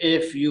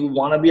 if you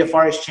want to be a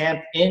Far East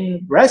champ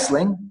in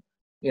wrestling,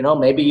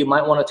 maybe you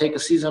might want to take a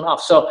season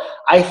off. So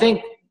I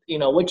think,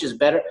 which is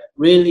better,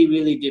 really,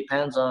 really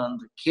depends on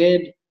the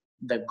kid,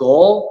 the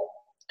goal.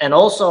 And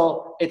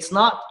also, it's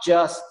not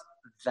just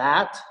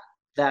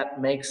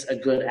that makes a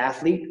good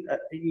athlete.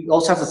 You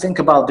also have to think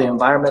about the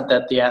environment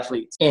that the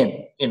athlete's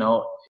in.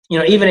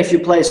 Even if you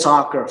play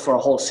soccer for a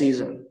whole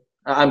season,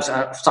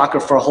 soccer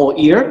for a whole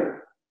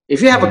year,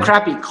 if you have a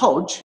crappy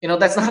coach,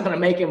 that's not going to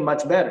make him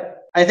much better.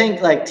 I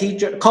think like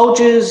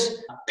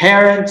coaches,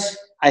 parents,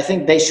 I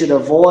think they should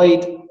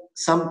avoid,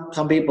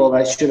 some people,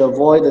 right, should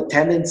avoid the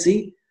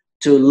tendency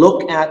to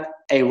look at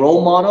a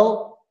role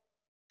model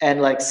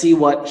and like see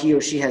what he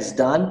or she has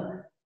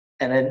done,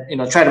 and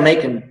then try to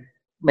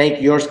make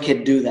your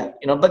kid do that.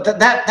 But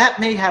that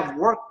may have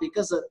worked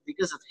because of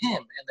him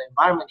and the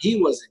environment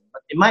he was in,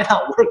 but it might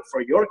not work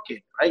for your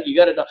kid, right? You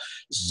got to know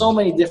so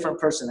many different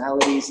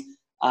personalities,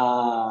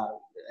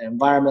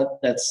 environment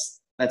that's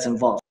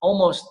involved,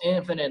 almost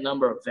infinite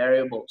number of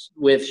variables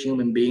with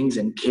human beings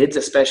and kids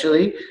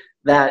especially,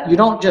 that you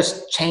don't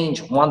just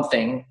change one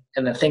thing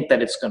and then think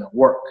that it's going to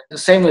work. The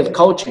same with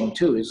coaching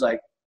too. Is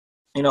like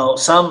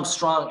some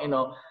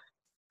strong,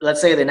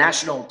 let's say the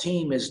national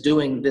team is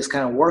doing this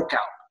kind of workout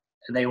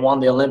and they won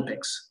the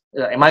Olympics.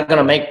 Am I going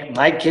to make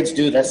my kids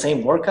do that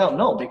same workout?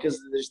 No, because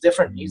there's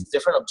different needs,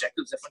 different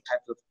objectives, different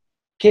types of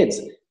kids.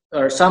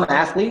 Or some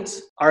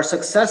athletes are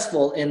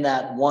successful in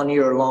that 1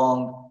 year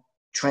long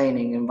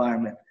training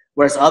environment,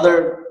 whereas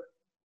other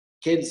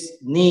kids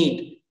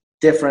need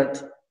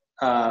different,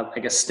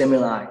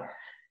 stimuli,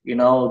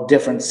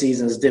 different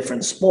seasons,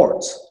 different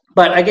sports.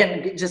 But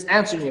again, just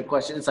answering your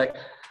question, it's like,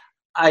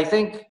 I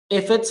think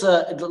if it's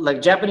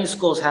like Japanese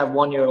schools have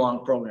 1 year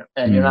long program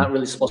and you're not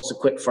really supposed to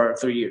quit for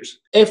 3 years.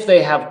 If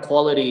they have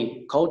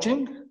quality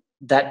coaching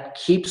that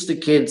keeps the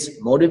kids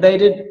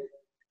motivated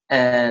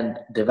and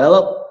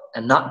develop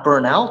and not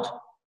burn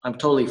out, I'm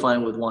totally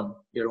fine with 1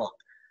 year long.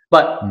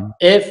 But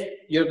if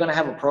you're going to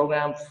have a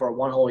program for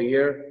 1 whole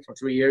year, for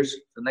 3 years,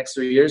 the next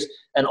 3 years,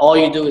 and all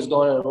you do is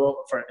go in a room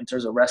in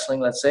terms of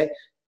wrestling, let's say,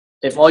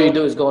 if all you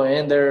do is going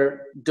in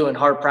there, doing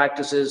hard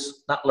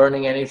practices, not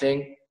learning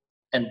anything,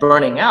 and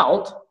burning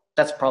out,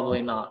 that's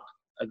probably not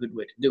a good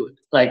way to do it.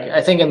 Like,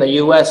 I think in the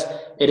US,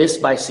 it is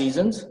by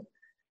seasons,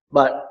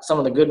 but some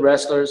of the good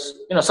wrestlers,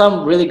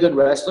 some really good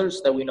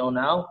wrestlers that we know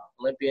now,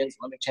 Olympians,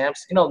 Olympic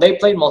champs, they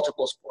played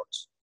multiple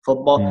sports.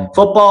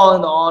 Football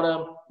in the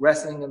autumn,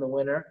 wrestling in the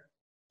winter.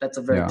 That's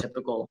a very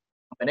typical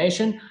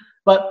combination.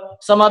 But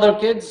some other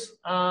kids,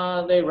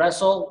 they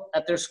wrestle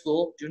at their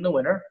school during the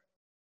winter,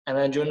 and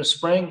then during the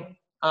spring,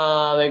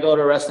 they go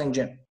to a wrestling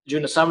gym.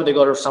 During the summer, they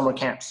go to summer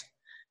camps.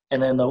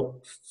 And then the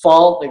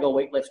fall, they go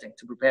weightlifting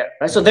to prepare.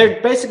 Right? So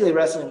they're basically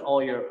wrestling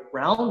all year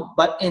round,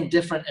 but in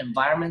different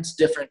environments,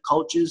 different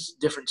coaches,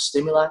 different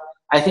stimuli.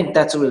 I think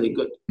that's really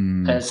good.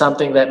 And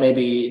something that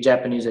maybe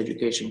Japanese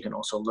education can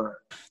also learn.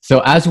 So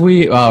as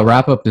we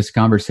wrap up this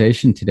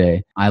conversation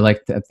today, I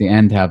like to, at the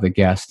end, have the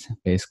guest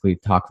basically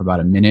talk for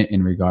about a minute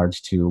in regards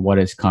to what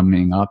is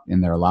coming up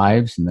in their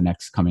lives in the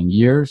next coming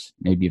years,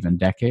 maybe even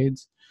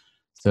decades.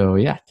 So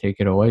yeah, take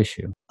it away,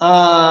 Shu.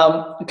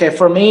 Okay,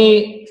 for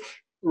me,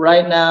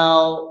 right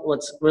now,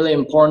 what's really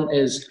important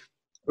is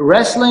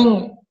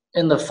wrestling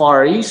in the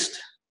Far East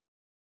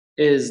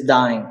is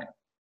dying.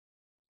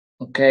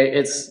 Okay,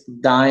 it's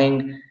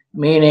dying,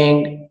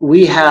 meaning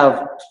we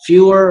have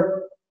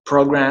fewer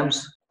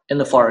programs in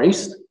the Far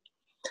East.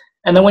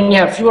 And then when you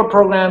have fewer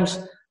programs,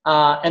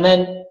 and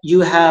then you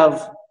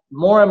have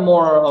more and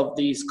more of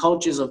these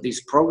coaches of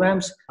these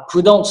programs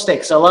who don't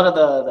stick. So a lot of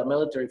the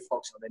military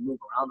folks, they move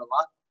around a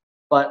lot.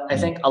 But I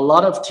think a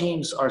lot of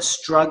teams are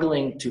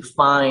struggling to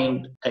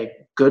find a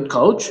good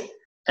coach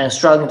and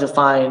struggling to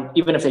find,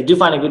 even if they do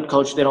find a good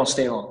coach, they don't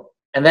stay long.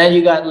 And then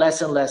you got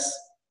less and less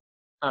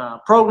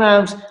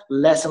programs,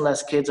 less and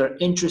less kids are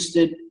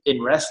interested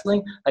in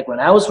wrestling. Like when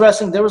I was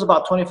wrestling, there was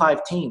about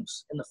 25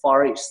 teams in the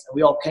Far East. And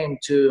we all came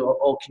to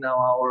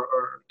Okinawa or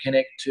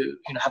Kinnick to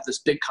have this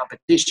big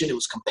competition. It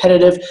was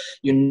competitive.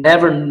 You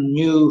never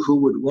knew who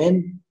would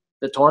win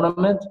the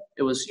tournament.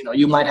 It was,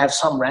 you might have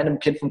some random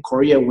kid from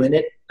Korea win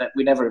it that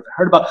we never even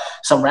heard about,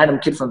 some random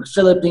kid from the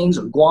Philippines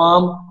or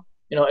Guam.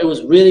 It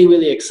was really,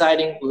 really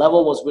exciting.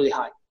 Level was really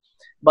high.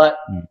 But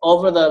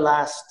over the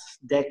last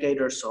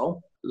decade or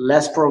so,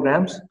 less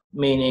programs,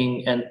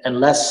 meaning and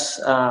less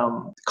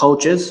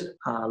coaches,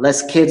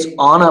 less kids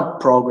on a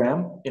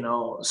program.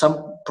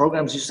 Some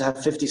programs used to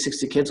have 50,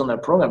 60 kids on their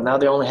program. Now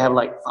they only have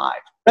like 5.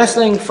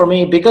 Wrestling for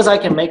me, because I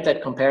can make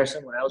that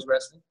comparison when I was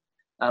wrestling,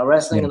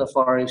 wrestling in the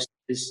Far East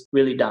is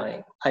really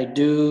dying. I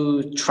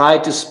do try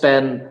to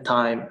spend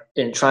time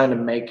in trying to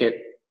make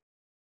it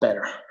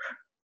better.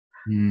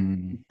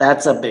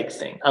 That's a big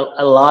thing.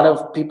 A lot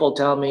of people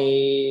tell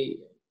me,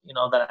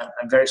 that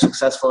I'm very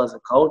successful as a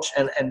coach,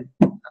 and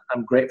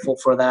I'm grateful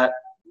for that.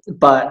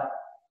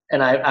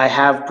 And I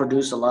have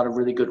produced a lot of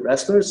really good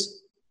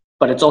wrestlers,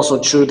 but it's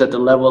also true that the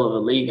level of the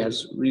league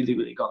has really,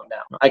 really gone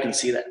down. I can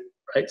see that,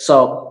 right?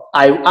 So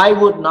I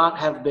would not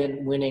have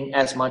been winning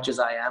as much as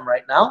I am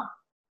right now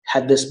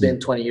had this been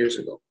 20 years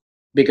ago,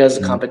 because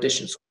the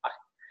competition's so high.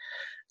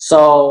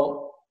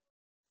 So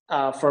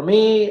for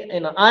me,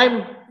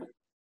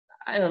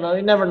 I don't know,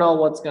 you never know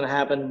what's going to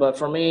happen. But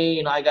for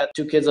me, I got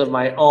 2 kids of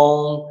my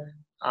own.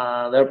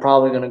 They're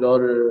probably going to go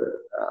to,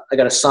 I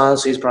got a son,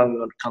 so he's probably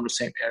going to come to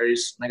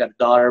St.Marys. And I got a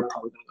daughter,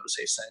 probably going to go to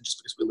St. San just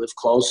because we live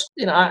close.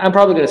 I'm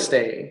probably going to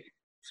stay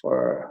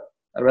for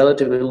a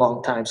relatively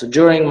long time. So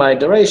during my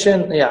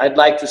duration, I'd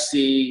like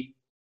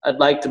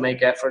to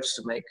make efforts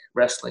to make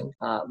wrestling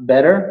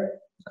better,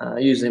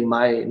 using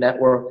my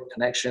network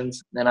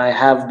connections. And I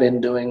have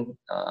been doing,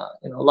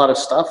 a lot of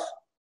stuff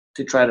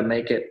to try to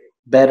make it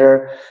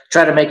better,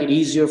 try to make it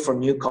easier for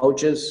new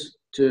coaches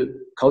to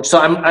coach. So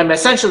I'm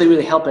essentially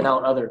really helping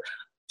out other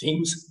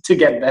teams to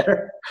get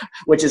better,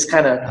 which is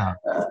kind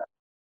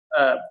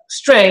of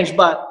strange,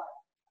 but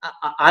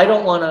I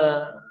don't want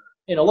to,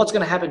 what's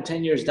going to happen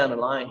 10 years down the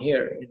line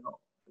here?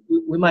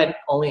 We might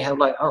only have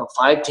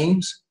 5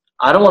 teams.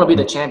 I don't want to be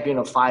the champion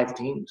of 5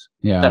 teams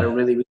that are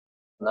really, really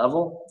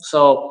level.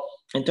 So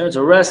in terms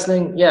of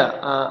wrestling,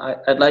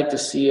 I'd like to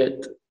see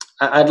it.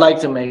 I'd like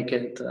to make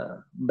it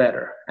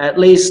better, at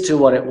least to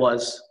what it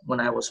was when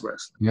I was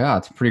wrestling. Yeah,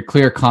 it's a pretty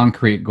clear,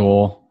 concrete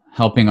goal.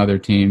 helping other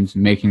teams,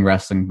 making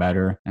wrestling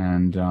better.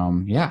 And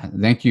yeah,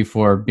 thank you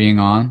for being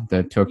on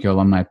the Tokyo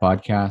Alumni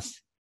Podcast,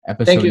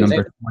 Thank episode you.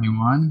 number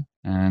 21.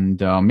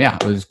 And yeah,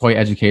 it was quite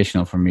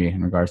educational for me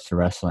in regards to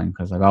wrestling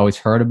because I've always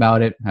heard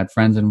about it, had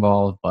friends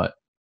involved, but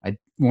I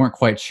weren't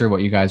quite sure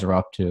what you guys are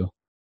up to,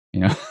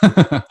 you know.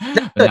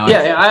 But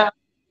now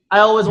I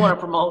always want to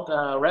promote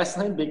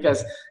wrestling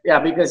because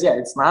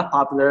it's not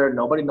popular.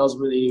 Nobody knows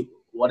really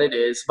what it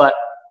is. But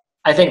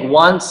I think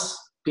once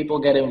people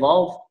get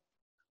involved,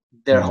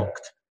 they're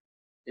hooked.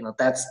 You know,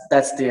 that's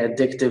the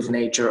addictive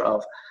nature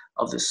of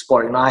the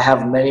sport. You know, I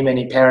have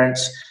many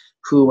parents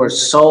who were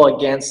so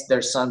against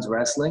their son's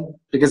wrestling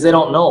because they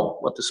don't know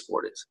what the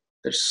sport is.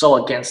 They're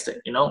so against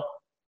it, you know.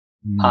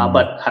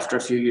 But after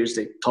a few years,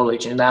 they totally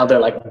changed. Now they're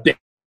like big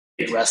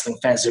wrestling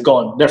fans.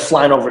 They're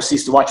flying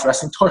overseas to watch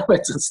wrestling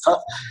tournaments and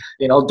stuff,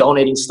 you know,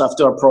 donating stuff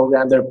to our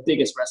program. They're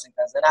biggest wrestling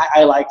fans. And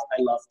I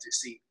love to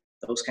see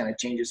those kind of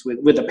changes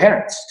with the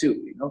parents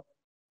too, you know,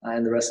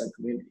 and the wrestling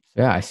community.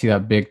 Yeah, I see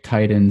that big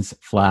Titans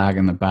flag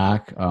in the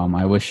back.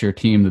 I wish your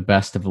team the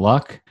best of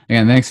luck.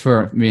 Again, thanks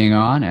for being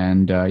on.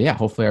 And yeah,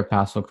 hopefully our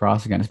paths will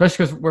cross again,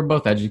 especially because we're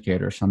both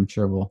educators. So I'm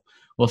sure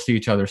we'll see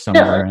each other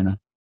somewhere in a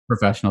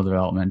professional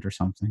development or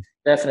something.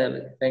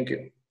 Definitely. Thank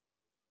you.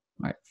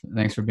 All right.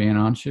 Thanks for being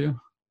on, Shu,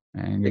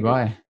 and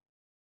goodbye.